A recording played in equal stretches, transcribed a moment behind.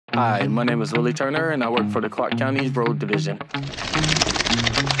Hi, my name is Willie Turner, and I work for the Clark County Road Division.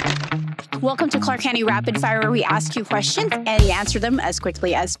 Welcome to Clark County Rapid Fire, where we ask you questions and you answer them as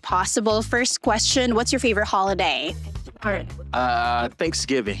quickly as possible. First question, what's your favorite holiday?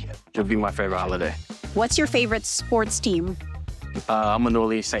 Thanksgiving would be my favorite holiday. What's your favorite sports team? I'm a New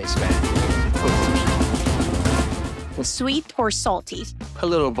Orleans Saints fan. Sweet or salty? A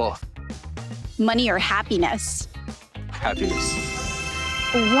little of both. Money or happiness? Happiness.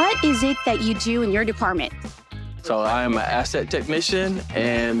 What is it that you do in your department? So I am an asset technician,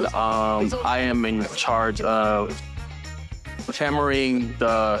 and I am in charge of hammering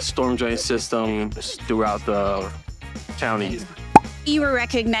the storm drain system throughout the county. You were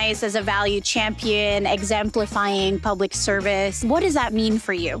recognized as a value champion, exemplifying public service. What does that mean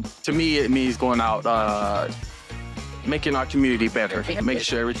for you? To me, it means going out, making our community better, making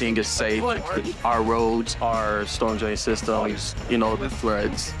sure everything is safe. Our roads, our storm drain systems, the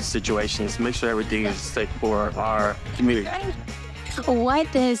floods situations, make sure everything is safe for our community.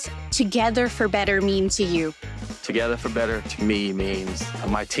 What does Together for Better mean to you? Together for Better to me means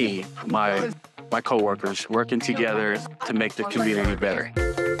my team, my coworkers working together to make the community better.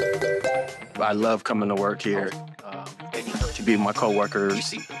 I love coming to work here, to be with my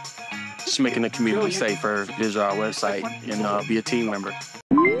coworkers, just making the community safer, visit our website, and be a team member.